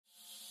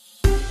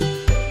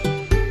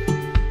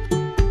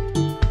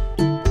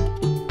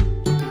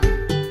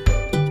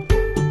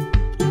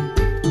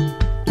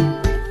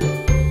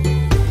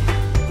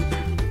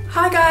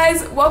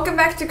welcome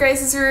back to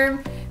Grace's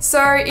room.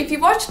 So if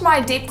you watched my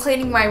deep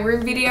cleaning my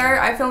room video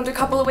I filmed a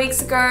couple of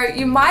weeks ago,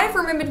 you might have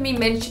remembered me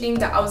mentioning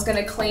that I was going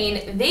to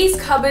clean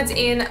these cupboards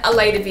in a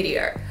later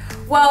video.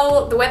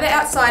 Well, the weather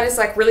outside is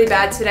like really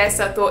bad today,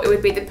 so I thought it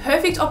would be the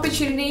perfect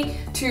opportunity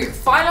to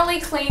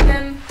finally clean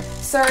them.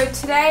 So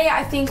today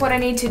I think what I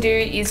need to do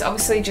is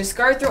obviously just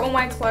go through all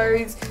my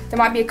clothes. There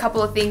might be a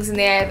couple of things in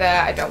there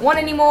that I don't want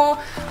anymore.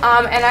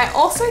 And I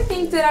also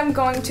think that I'm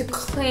going to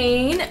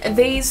clean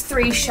these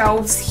 3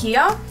 shelves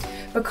here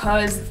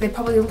because they're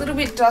probably a little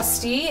bit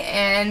dusty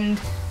and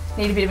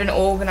need a bit of an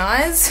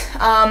organize.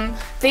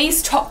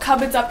 These top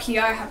cupboards up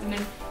here, I have them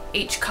in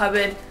each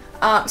cupboard.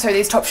 So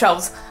these top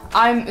shelves,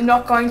 I'm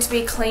not going to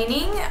be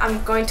cleaning.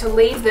 I'm going to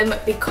leave them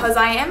because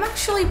I am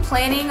actually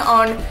planning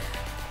on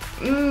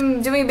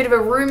doing a bit of a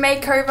room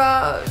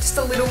makeover, just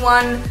a little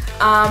one,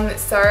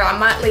 so I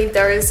might leave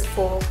those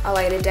for a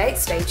later date.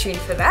 Stay tuned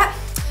for that.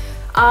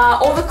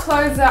 All the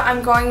clothes that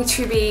I'm going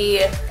to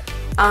be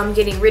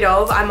getting rid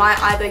of, I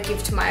might either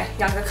give to my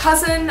younger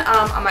cousin,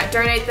 I might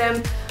donate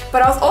them,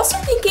 but I was also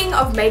thinking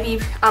of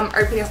maybe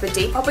opening up a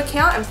Depop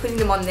account and putting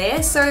them on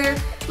there, so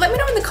let me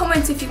know in the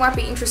comments if you might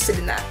be interested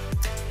in that.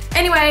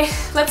 Anyway,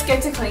 let's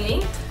get to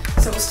cleaning.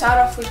 So we'll start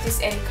off with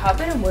this end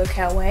cupboard and work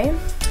our way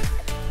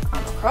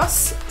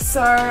across.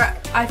 So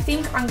I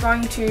think I'm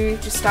going to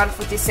just start off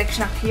with this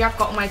section up here. I've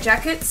got all my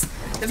jackets.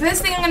 The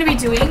first thing I'm going to be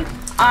doing,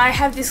 I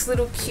have this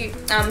little cute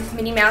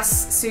Minnie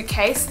Mouse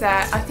suitcase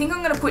that I think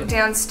I'm going to put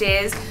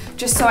downstairs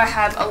just so I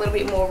have a little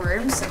bit more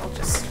room. So I'll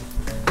just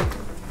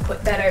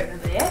put that over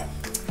there.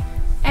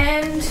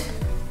 And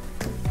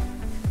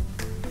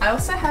I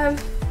also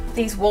have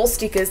these wall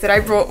stickers that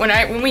I brought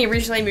when we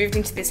originally moved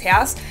into this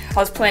house. I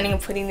was planning on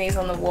putting these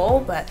on the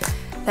wall, but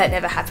that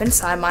never happened,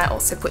 so I might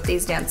also put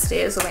these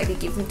downstairs or maybe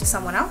give them to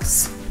someone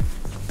else.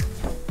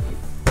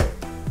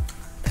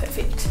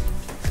 Perfect.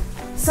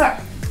 So,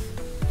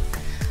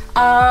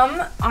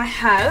 I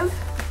have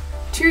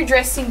 2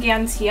 dressing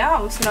gowns here.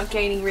 I'm also not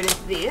getting rid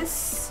of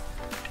this.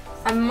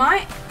 I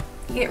might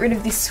get rid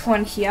of this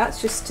one here.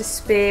 It's just a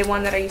spare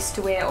one that I used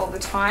to wear all the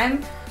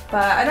time,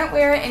 but I don't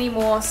wear it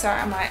anymore, so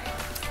I might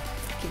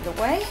give it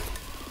away.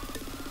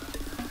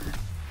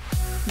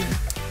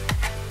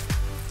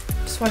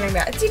 Wondering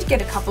about, I did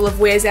get a couple of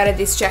wears out of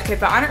this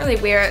jacket, but I don't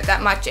really wear it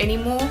that much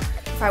anymore.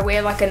 If I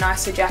wear like a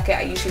nicer jacket,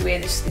 I usually wear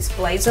this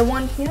blazer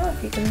one here,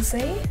 if you can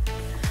see.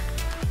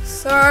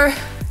 So I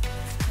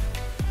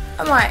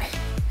might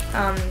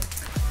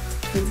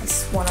give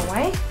this one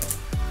away.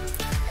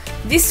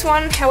 This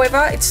one,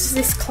 however, it's just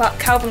this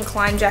Calvin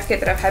Klein jacket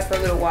that I've had for a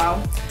little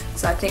while,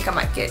 so I think I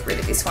might get rid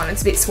of this one.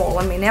 It's a bit small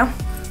on me now.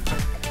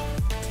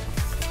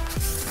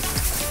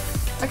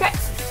 Okay.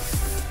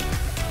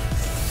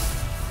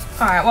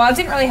 Alright, well I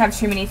didn't really have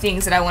too many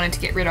things that I wanted to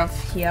get rid of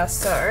here,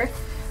 so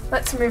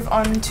let's move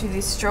on to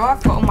this drawer.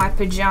 I've got all my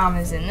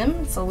pajamas in them.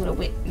 It's a little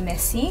bit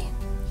messy.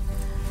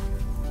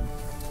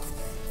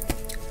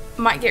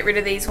 Might get rid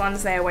of these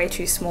ones, they are way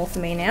too small for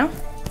me now.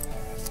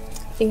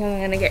 I think I'm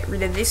going to get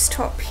rid of this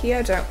top here,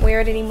 I don't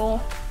wear it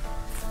anymore.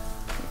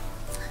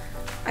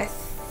 I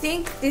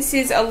think this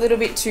is a little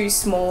bit too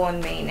small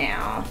on me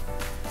now.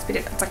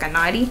 It's like a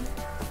 90.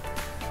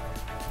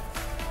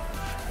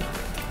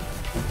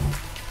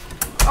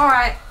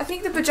 Alright, I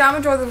think the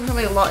pajama drawers are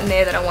probably a lot in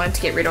there that I wanted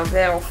to get rid of.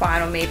 They're all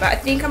fine on me, but I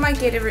think I might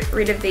get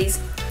rid of these.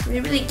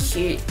 They're really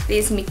cute,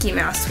 these Mickey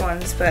Mouse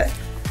ones, but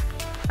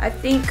I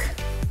think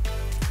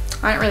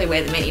I don't really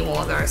wear them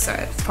anymore though, so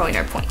there's probably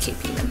no point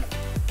keeping them.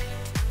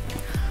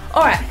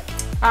 Alright,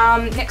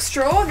 next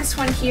drawer. This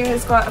one here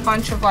has got a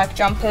bunch of like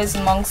jumpers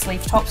and long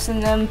sleeve tops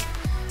in them.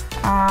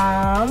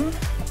 I'm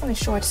not really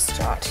sure where to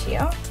start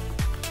here.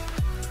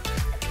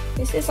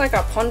 This is like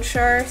a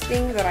poncho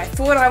thing that I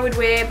thought I would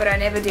wear, but I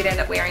never did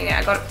end up wearing it.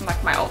 I got it from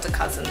like my older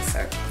cousin, so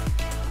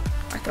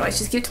I could always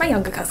just give it to my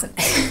younger cousin.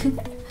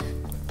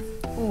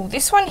 Ooh,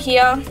 this one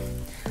here,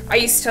 I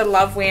used to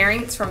love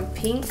wearing. It's from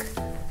Pink,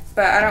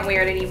 but I don't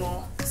wear it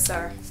anymore, so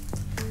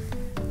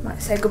I might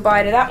say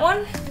goodbye to that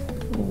one.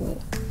 Ooh,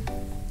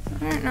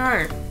 I don't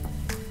know.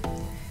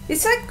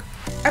 This like,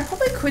 I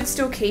probably could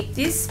still keep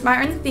this.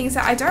 My only thing is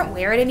that I don't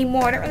wear it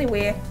anymore. I don't really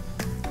wear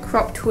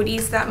cropped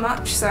hoodies that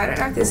much, so I don't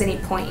know if there's any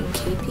point in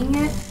keeping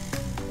it.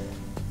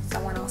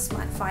 Someone else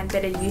might find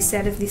better use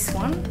out of this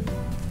one.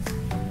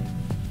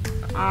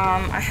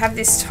 I have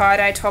this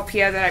tie-dye top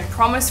here that I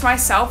promised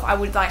myself I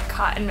would like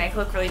cut and make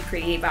look really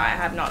pretty, but I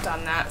have not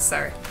done that,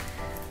 so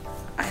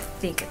I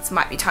think it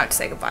might be time to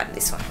say goodbye to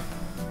this one.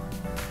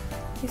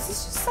 This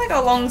is just like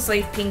a long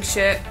sleeve pink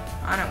shirt.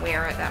 I don't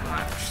wear it that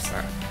much,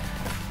 so.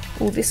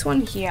 Oh, this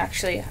one here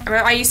actually.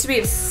 I used to be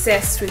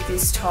obsessed with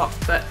this top,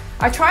 but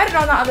I tried it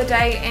on the other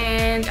day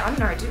and I don't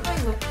know, it didn't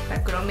really look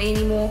that good on me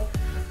anymore.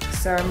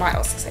 So I might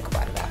also say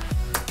goodbye to that.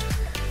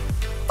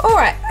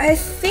 Alright, I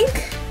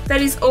think that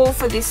is all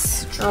for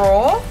this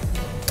drawer.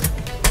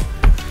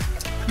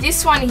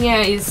 This one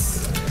here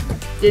is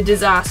the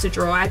disaster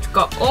drawer. I've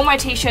got all my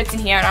t-shirts in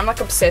here and I'm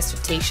like obsessed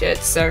with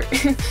t-shirts, so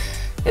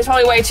there's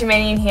probably way too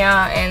many in here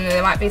and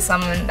there might be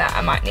some that I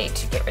might need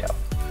to get rid of.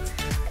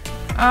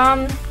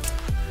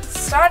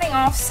 starting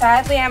off,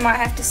 sadly I might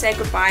have to say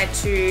goodbye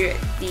to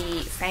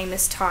the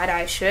famous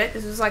tie-dye shirt.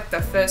 This was like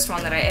the first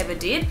one that I ever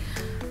did.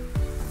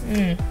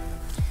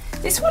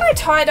 This one I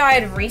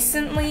tie-dyed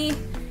recently,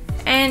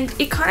 and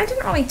it kind of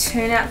didn't really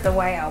turn out the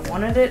way I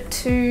wanted it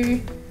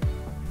to.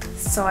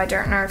 So I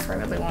don't know if I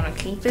really want to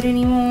keep it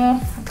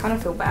anymore. I kind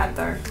of feel bad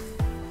though.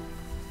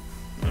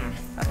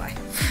 Bye-bye.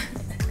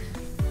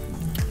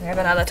 We have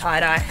another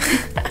tie-dye.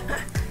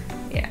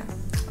 Yeah,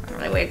 I don't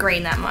really wear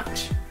green that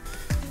much.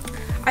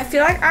 I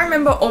feel like I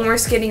remember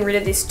almost getting rid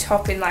of this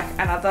top in like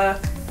another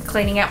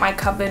cleaning out my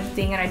cupboard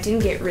thing, and I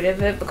didn't get rid of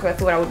it because I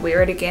thought I would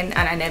wear it again,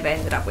 and I never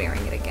ended up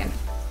wearing it again.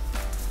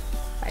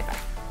 Bye-bye.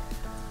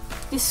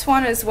 This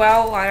one as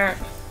well, I don't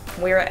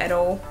wear it at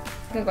all.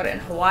 I think I got it in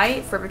Hawaii,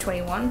 Forever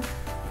 21.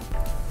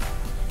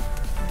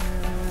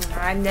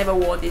 I never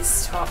wore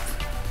this top.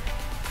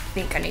 I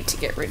think I need to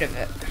get rid of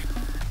it.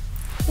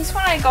 This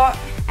one I got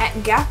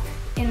at Gap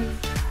in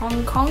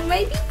Hong Kong,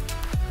 maybe?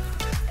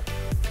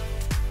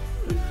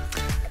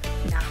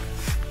 Nah.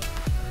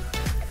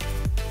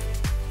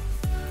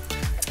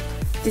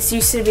 This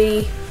used to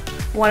be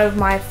one of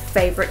my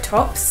favourite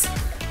tops,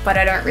 but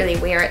I don't really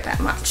wear it that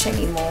much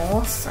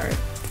anymore, so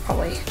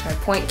probably no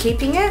point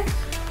keeping it.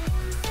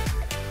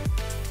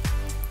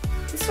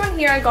 This one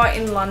here I got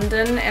in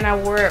London, and I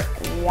wore it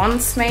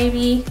once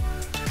maybe.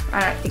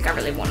 I don't think I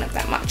really want it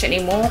that much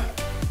anymore.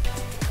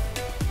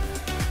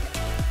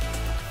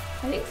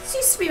 I think this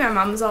used to be my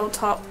mum's old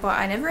top, but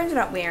I never ended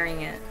up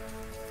wearing it.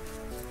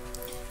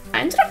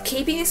 I ended up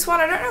keeping this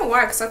one. I don't know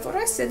why, because I thought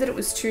I said that it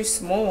was too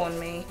small on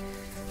me.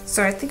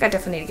 So I think I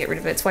definitely need to get rid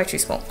of it. It's way too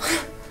small.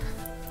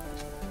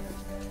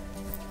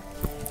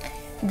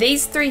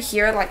 These three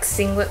here are like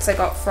singlets I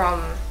got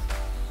from,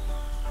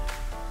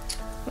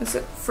 was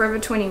it Forever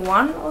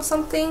 21 or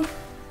something?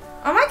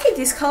 I might keep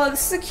this colour.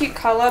 This is a cute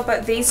colour,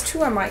 but these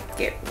two I might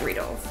get rid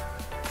of.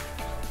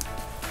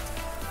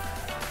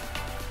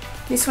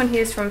 This one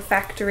here is from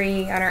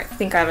Factory. I don't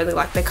think I really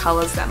like the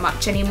colours that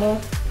much anymore.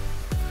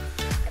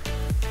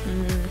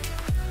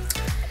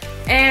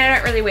 And I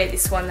don't really wear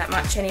this one that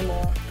much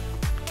anymore.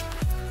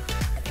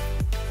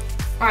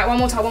 Alright, one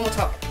more top, one more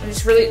top. I'm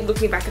just really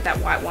looking back at that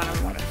white one.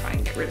 I want to try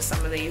and get rid of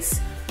some of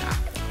these.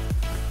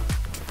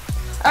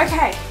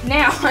 Okay,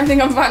 now I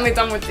think I'm finally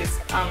done with this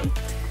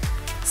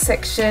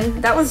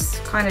section. That was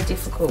kind of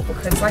difficult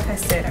because, like I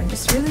said, I'm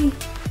just really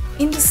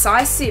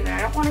indecisive and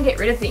I don't want to get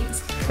rid of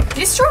things.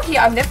 This drawer here,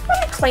 I've never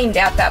really cleaned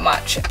out that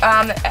much. It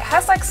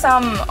has like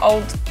some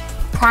old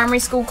primary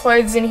school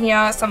clothes in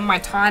here, some of my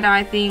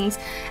tie-dye things,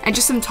 and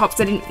just some tops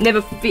that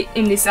never fit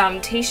in this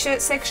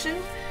t-shirt section.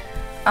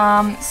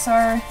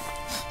 So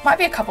might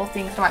be a couple of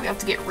things I might be able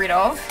to get rid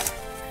of.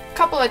 A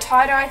couple of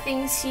tie-dye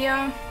things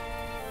here.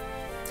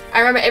 I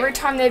remember every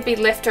time there'd be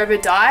leftover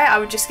dye, I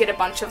would just get a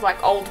bunch of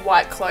like old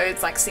white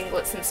clothes, like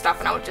singlets and stuff,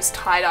 and I would just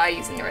tie-dye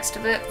using the rest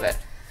of it. But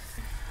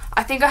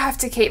I think I have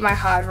to keep my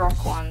hard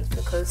rock ones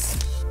because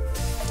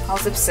I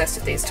was obsessed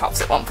with these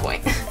tops at one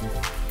point.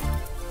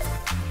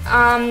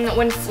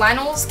 When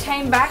flannels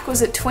came back,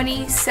 was it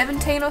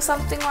 2017 or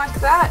something like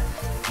that?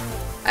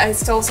 I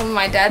stole some of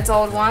my dad's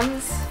old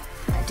ones.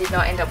 I did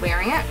not end up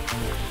wearing it.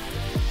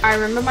 I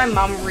remember my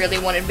mum really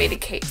wanted me to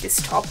keep this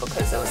top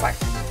because it was like,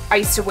 I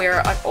used to wear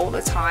it like all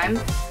the time,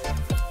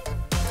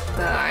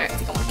 but I don't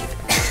think I want to keep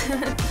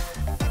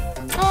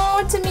it. Oh,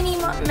 it's a Minnie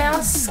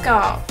Mouse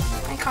scarf.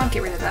 I can't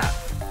get rid of that.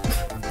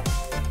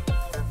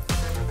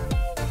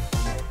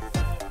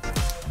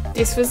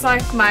 This was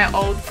like my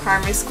old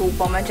primary school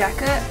bomber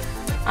jacket.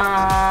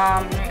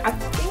 I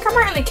think I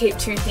might only keep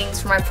two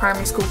things from my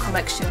primary school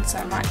collection, so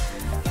I might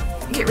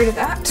get rid of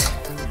that.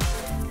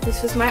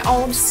 This was my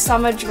old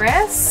summer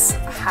dress.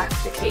 I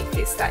have to keep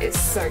this, that is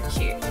so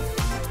cute.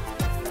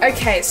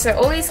 Okay, so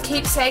all these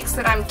keepsakes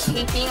that I'm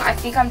keeping, I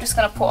think I'm just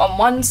going to put on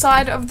one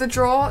side of the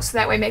drawer, so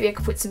that way maybe I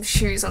can put some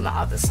shoes on the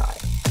other side.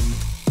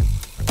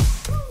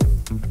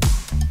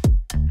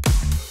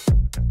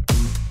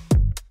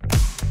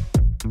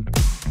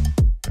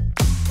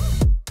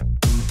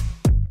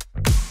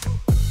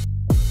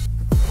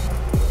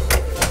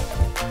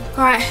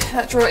 Alright,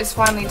 that drawer is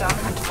finally done. I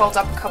had to fold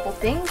up a couple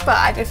things, but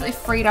I definitely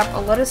freed up a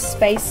lot of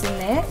space in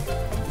there,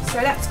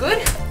 so that's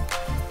good.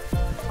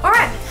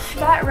 Alright,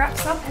 that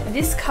wraps up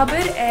this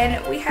cupboard,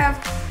 and we have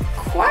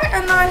quite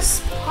a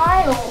nice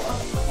pile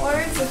of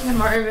clothes at the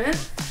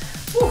moment.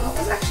 Ooh, I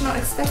was actually not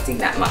expecting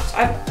that much.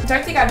 I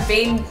don't think I've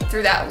been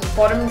through that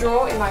bottom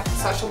drawer in like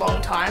such a long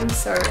time,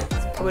 so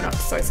it's probably not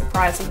so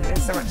surprising that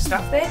there's so much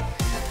stuff there.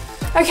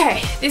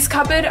 Okay, this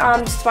cupboard,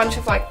 just a bunch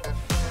of like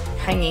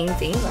hanging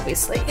things,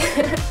 obviously.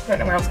 Don't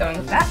know where I was going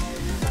with that.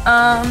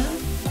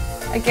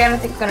 Again, I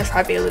think I'm going to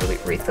try to be a little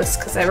bit ruthless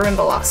because I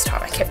remember last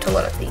time I kept a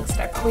lot of things that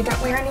I probably don't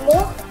wear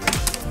anymore.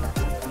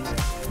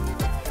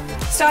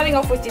 Starting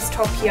off with this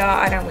top here,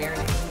 I don't wear it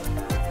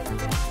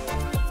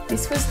anymore.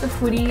 This was the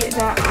hoodie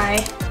that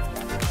I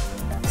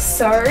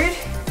sewed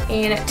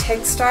in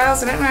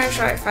Textiles. I don't know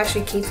if I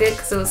should keep it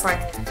because it was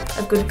like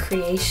a good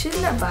creation,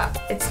 but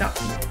it's not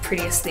the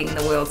prettiest thing in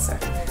the world, so.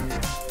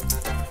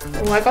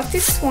 Well, I got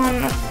this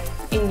one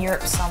in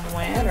Europe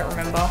somewhere, I don't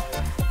remember.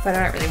 but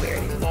I don't really wear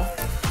it anymore.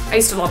 I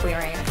used to love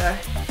wearing it though.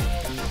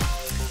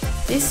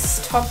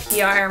 This top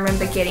here I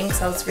remember getting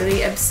because I was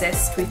really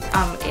obsessed with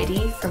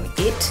Eddie from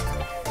It,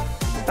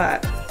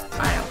 but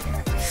I don't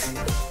wear it.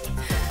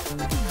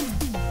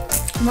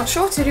 I'm not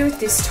sure what to do with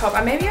this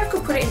top. Maybe I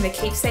could put it in the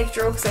keepsake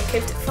drawer because I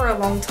kept it for a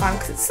long time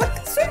because it's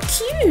like so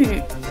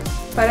cute,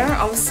 but I don't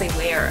obviously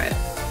wear it.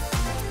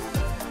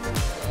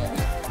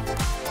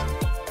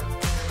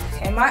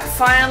 Okay, it might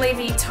finally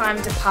be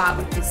time to part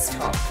with this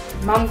top.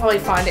 Mum will probably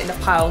find it in the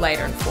pile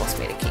later and force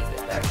me to keep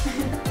it though.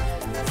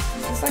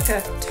 It's like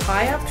a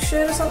tie-up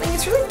shirt or something.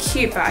 It's really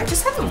cute, but I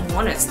just haven't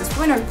worn it, so there's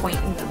probably no point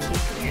in me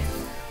keeping it.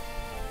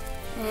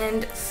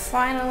 And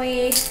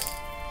finally,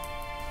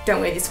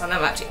 don't wear this one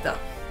that much either.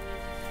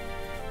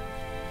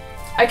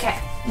 Okay,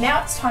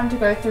 now it's time to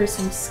go through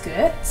some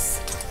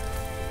skirts.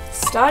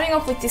 Starting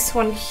off with this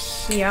one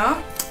here,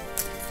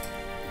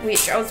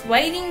 which I was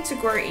waiting to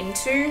grow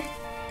into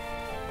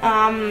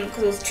because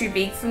it was too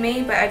big for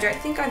me, but I don't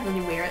think I'd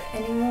really wear it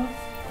anymore.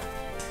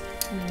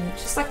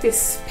 Just like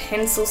this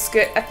pencil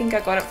skirt. I think I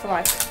got it for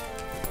like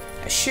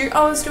a shoot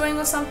I was doing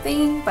or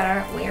something, but I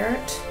don't wear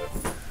it.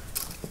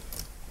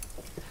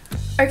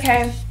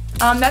 Okay,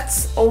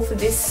 that's all for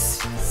this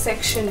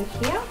section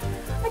here.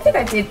 I think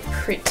I did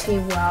pretty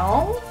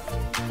well.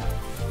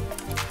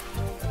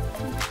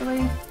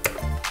 Actually,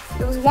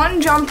 there was one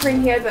jumper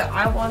in here that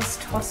I was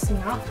tossing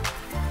up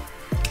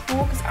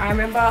because I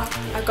remember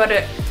I got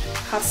it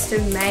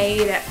custom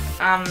made at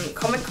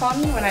Comic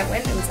Con when I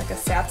went. It was like a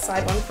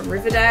Southside one from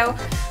Riverdale,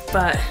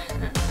 but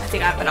I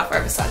think I have enough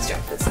oversized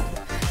jumpers.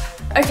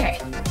 Okay,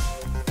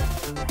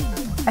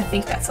 I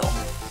think that's all.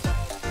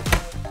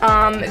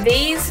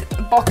 These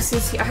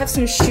boxes here, I have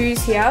some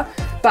shoes here,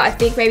 but I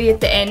think maybe at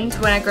the end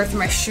when I go through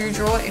my shoe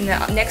drawer in the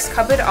next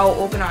cupboard, I'll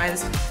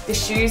organise the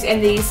shoes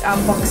and these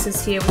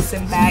boxes here with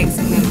some bags,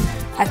 and then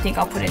I think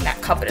I'll put in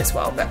that cupboard as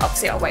well, but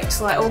obviously I'll wait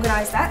till I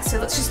organise that. So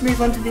let's just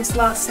move on to this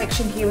last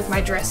section here with my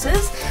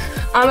dresses.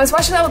 As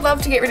much as I would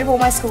love to get rid of all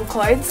my school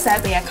clothes,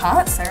 sadly I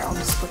can't, so I'll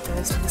just put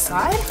those to the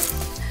side.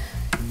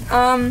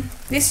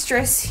 This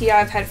dress here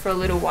I've had for a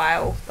little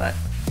while, but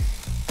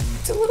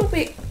it's a little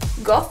bit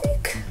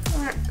gothic.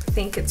 I don't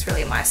think it's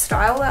really my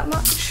style that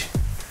much.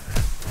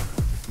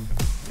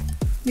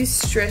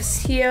 This dress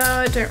here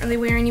I don't really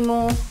wear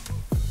anymore.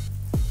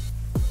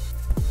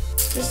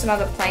 Just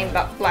another plain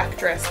black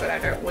dress that I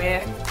don't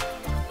wear.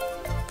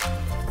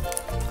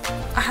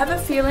 I have a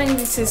feeling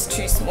this is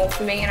too small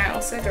for me, and I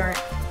also don't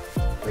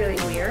really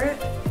wear it.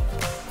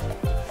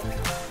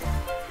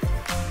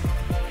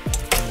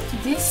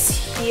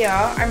 This here,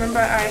 I remember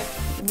I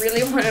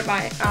really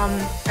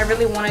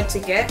wanted to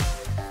get,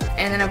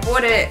 and then I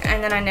bought it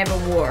and then I never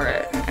wore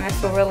it, and I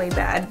feel really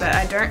bad, but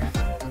I don't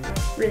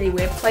really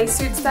wear play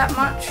suits that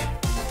much.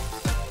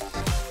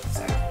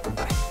 So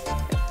goodbye.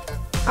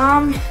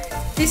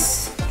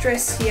 This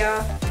dress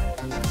here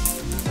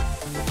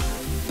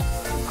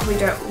probably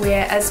don't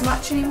wear as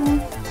much anymore.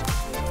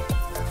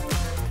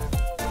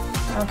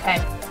 Okay,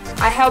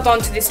 I held on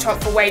to this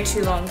top for way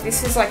too long.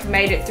 This has like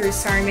made it through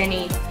so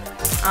many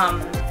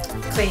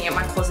cleaning up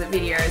my closet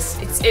videos.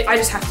 I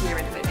just have to get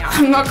rid of it now.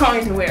 I'm not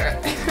going to wear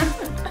it.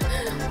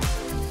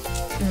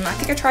 I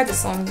think I tried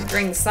this on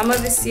during the summer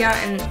this year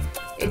and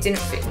it didn't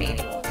fit me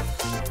anymore.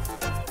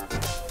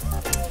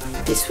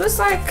 This was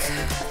like,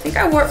 I think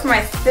I wore it for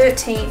my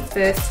 13th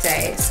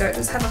birthday, so it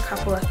does have a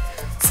couple of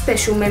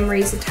special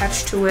memories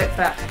attached to it,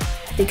 but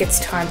I think it's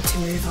time to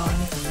move on.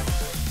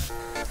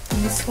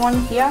 And this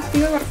one here, I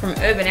think I got it from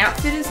Urban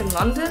Outfitters in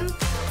London,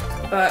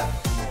 but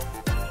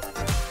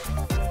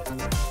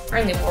I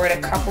only wore it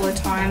a couple of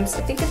times.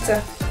 I think it's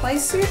a play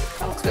suit.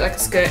 It looks a bit like a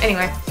skirt.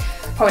 Anyway,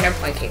 probably no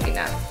point keeping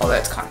that, although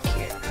it's kind of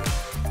cute.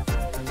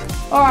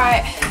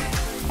 Alright,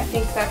 I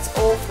think that's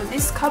all for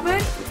this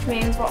cupboard, which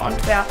means we're on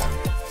to our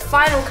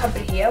final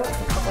cupboard here, which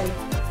will probably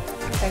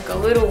take a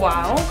little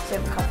while because I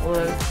have a couple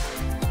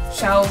of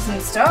shelves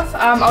and stuff.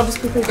 I'll just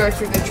quickly go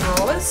through the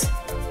drawers.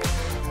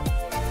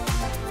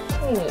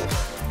 Ooh.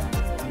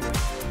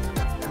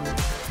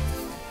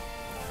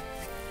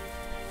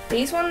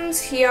 These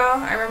ones here,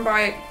 I remember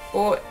I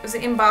bought, was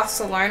it in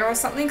Barcelona or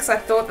something? Because I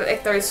thought that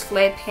if those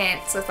flare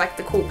pants with like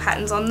the cool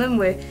patterns on them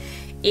were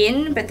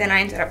in, but then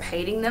I ended up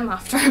hating them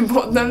after I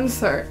bought them,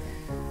 so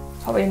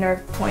probably no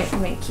point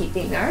in me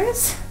keeping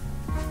those.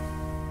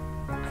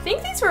 I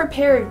think these were a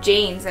pair of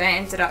jeans that I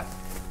ended up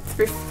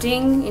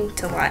thrifting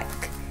into like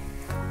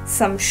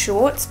some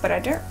shorts, but I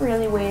don't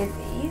really wear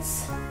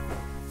these.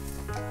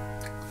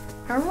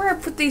 I remember I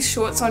put these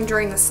shorts on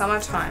during the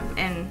summertime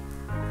and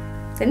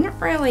they didn't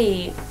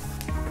really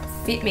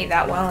fit me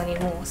that well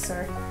anymore, so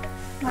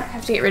I might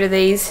have to get rid of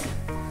these.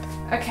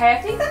 Okay,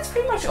 I think that's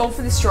pretty much all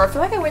for this drawer. I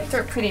feel like I went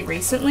through it pretty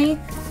recently.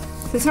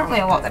 There's not really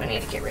a lot that I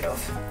need to get rid of.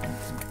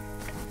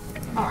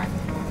 Alright,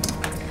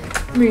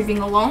 moving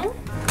along.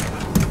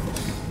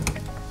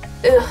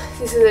 Ugh,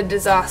 this is a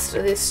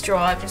disaster, this drawer.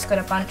 I've just got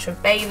a bunch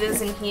of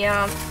bathers in here.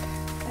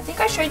 I think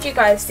I showed you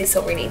guys this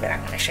already, but I'm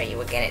going to show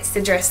you again. It's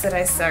the dress that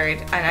I sewed,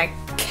 and I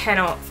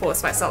cannot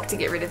force myself to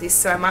get rid of this,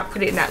 so I might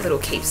put it in that little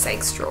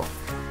keepsakes drawer.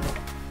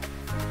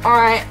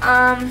 Alright,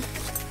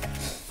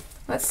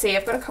 let's see,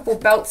 I've got a couple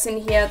belts in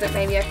here that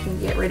maybe I can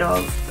get rid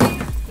of.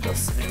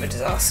 It's a bit of a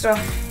disaster.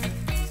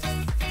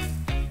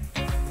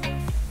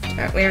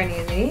 Don't wear any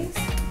of these.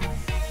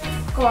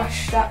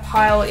 Gosh, that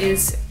pile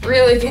is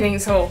really getting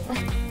tall.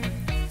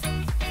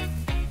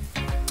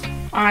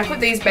 I put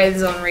these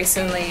bathers on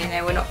recently and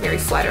they were not very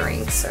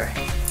flattering, so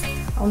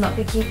I'll not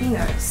be keeping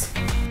those.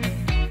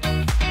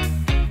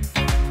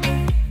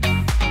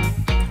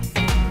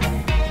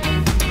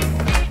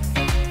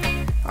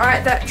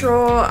 Alright, that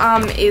drawer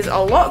is a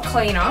lot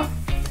cleaner.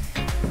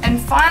 And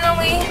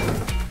finally,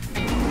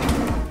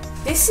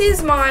 this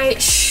is my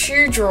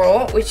shoe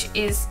drawer, which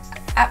is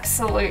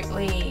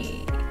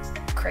absolutely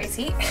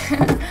crazy.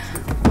 I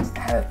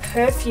have a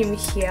perfume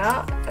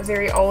here, a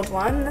very old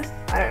one.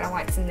 I don't know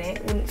why it's in there.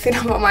 It wouldn't fit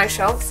up on my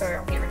shelf, so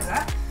I'll get rid of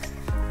that.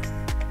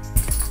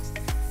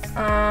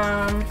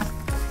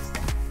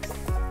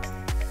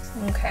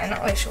 Okay, I'm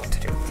not really sure what to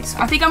do with this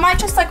one. I think I might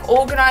just like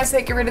organize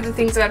it, get rid of the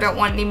things that I don't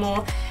want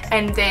anymore,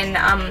 and then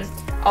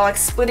I'll like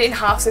split it in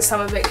half so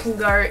some of it can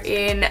go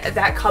in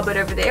that cupboard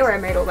over there where I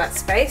made all that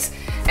space,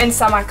 and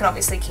some I can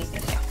obviously keep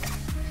in here.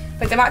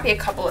 But there might be a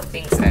couple of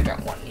things that I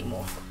don't want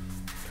anymore.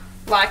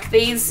 Like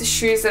these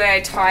shoes that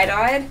I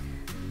tie-dyed,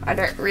 I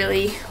don't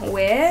really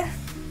wear.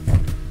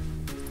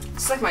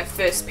 It's like my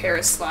first pair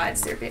of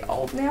slides, they're a bit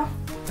old now.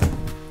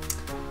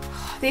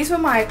 These were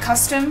my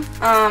custom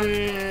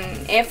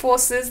Air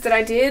Forces that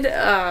I did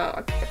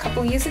a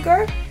couple years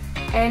ago,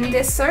 and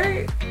they're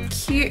so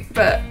cute,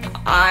 but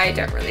I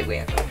don't really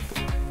wear them.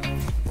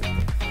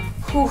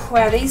 Whew,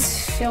 wow,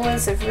 these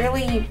fillers have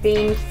really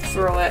been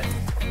through it.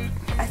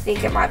 I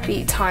think it might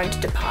be time to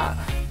depart.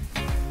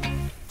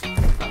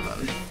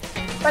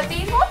 But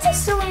these ones are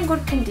still in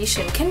good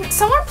condition. Can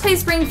someone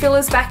please bring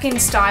fillers back in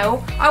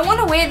style? I want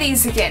to wear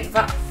these again,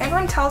 but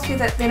everyone tells me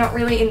that they're not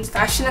really in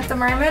fashion at the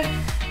moment,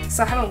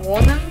 so I haven't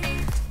worn them,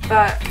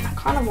 but I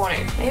kind of want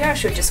to. Maybe I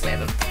should just wear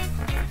them.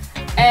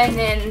 And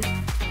then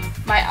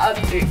my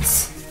UGG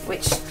boots,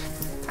 which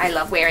I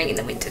love wearing in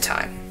the winter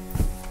time.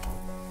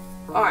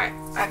 Alright,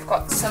 I've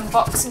got some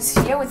boxes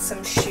here with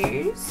some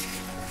shoes.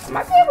 I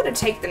might be able to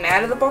take them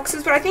out of the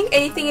boxes, but I think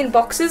anything in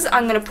boxes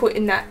I'm going to put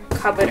in that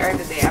cupboard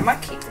over there. I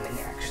might keep them in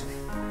there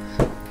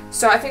actually.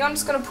 So I think I'm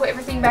just going to put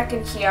everything back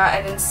in here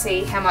and then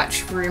see how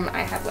much room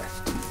I have left.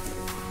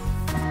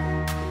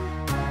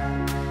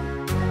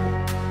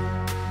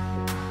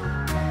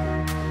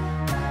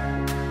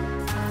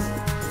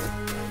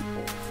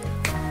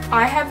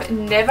 I have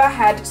never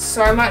had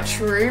so much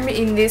room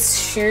in this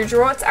shoe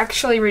drawer. It's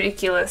actually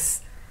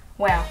ridiculous.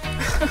 Wow.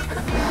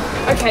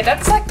 Okay,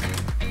 that's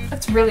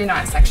really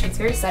nice actually. It's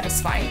very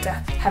satisfying to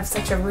have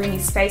such a roomy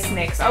space in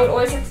there, because I would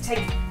always have to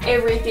take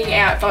everything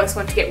out if I just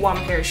wanted to get one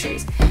pair of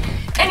shoes.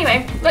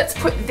 Anyway, let's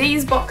put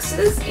these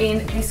boxes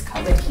in this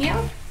cupboard here.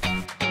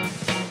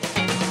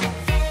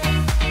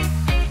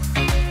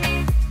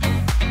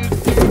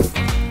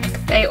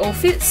 They all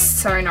fit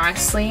so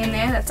nicely in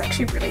there. That's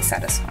actually really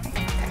satisfying.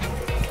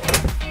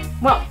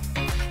 Well,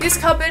 this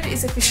cupboard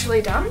is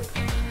officially done.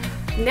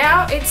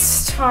 Now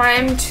it's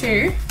time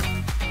to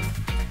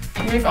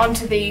move on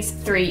to these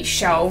 3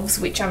 shelves,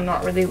 which I'm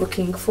not really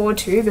looking forward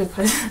to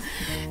because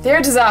they're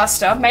a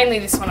disaster, mainly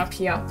this one up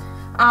here.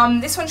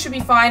 This one should be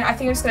fine. I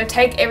think I'm just going to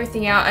take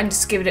everything out and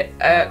just give it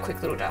a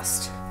quick little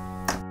dust.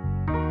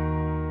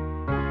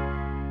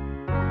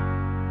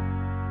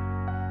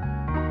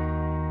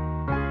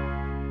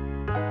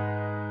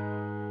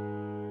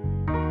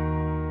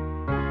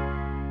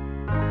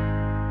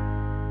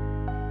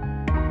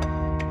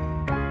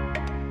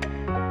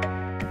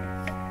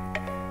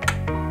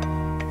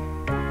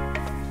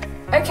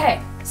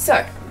 Okay,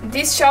 so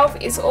this shelf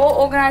is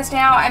all organised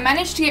now. I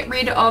managed to get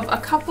rid of a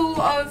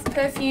couple of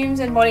perfumes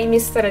and body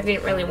mists that I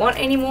didn't really want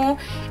anymore,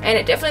 and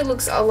it definitely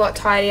looks a lot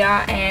tidier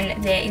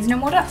and there is no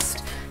more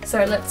dust.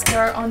 So let's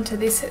go on to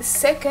this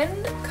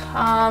second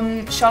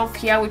shelf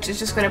here, which has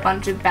just got a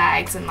bunch of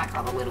bags and like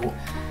other little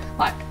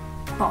like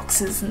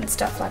boxes and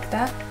stuff like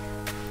that.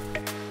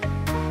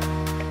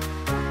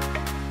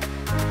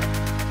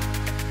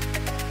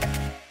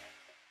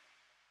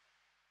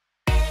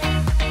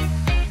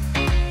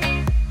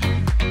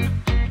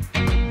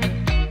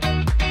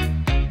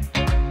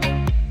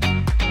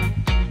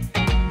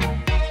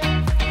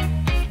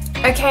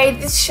 Okay,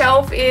 this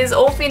shelf is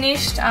all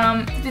finished.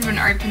 A bit of an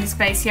open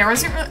space here.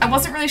 I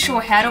wasn't really sure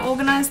how to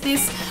organise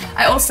this.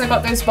 I also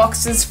got those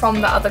boxes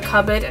from the other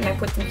cupboard and I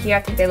put them here.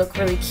 I think they look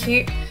really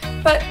cute,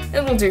 but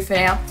it will do for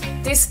now.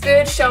 This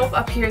third shelf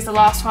up here is the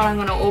last one I'm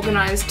going to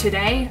organise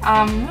today.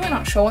 I'm really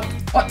not sure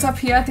what's up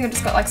here. I think I've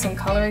just got like some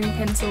colouring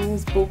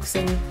pencils, books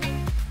and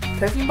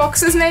perfume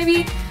boxes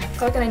maybe.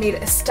 So I'm going to need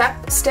a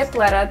step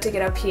ladder to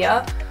get up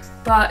here,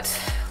 but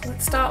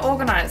let's start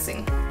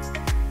organising.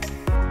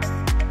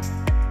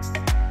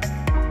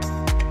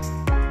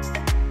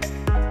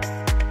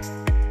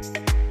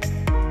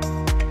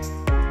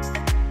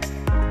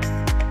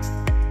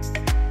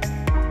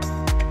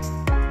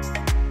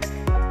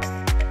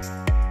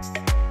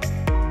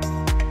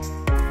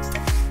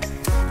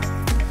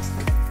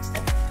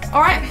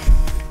 Alright,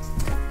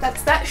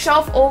 that's that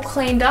shelf all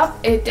cleaned up.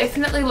 It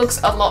definitely looks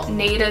a lot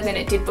neater than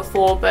it did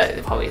before, but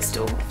there probably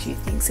still a few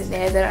things in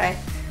there that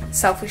I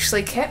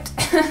selfishly kept.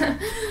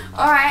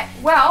 Alright,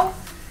 well,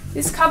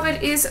 this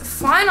cupboard is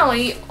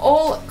finally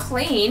all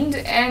cleaned,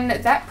 and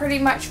that pretty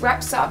much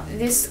wraps up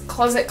this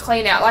closet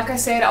clean out. Like I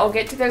said, I'll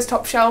get to those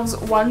top shelves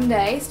one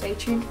day, stay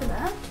tuned for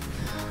that.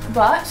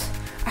 But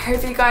I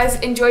hope you guys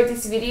enjoyed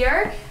this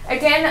video.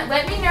 Again,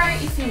 let me know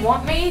if you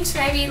want me to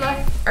maybe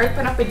like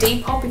open up a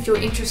Depop if you're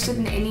interested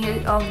in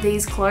any of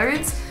these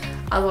clothes.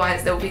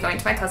 Otherwise, they'll be going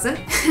to my cousin.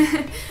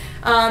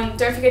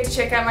 Don't forget to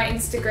check out my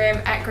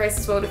Instagram at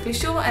Grace's World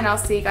Official, and I'll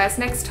see you guys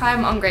next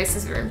time on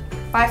Grace's Room.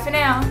 Bye for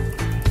now.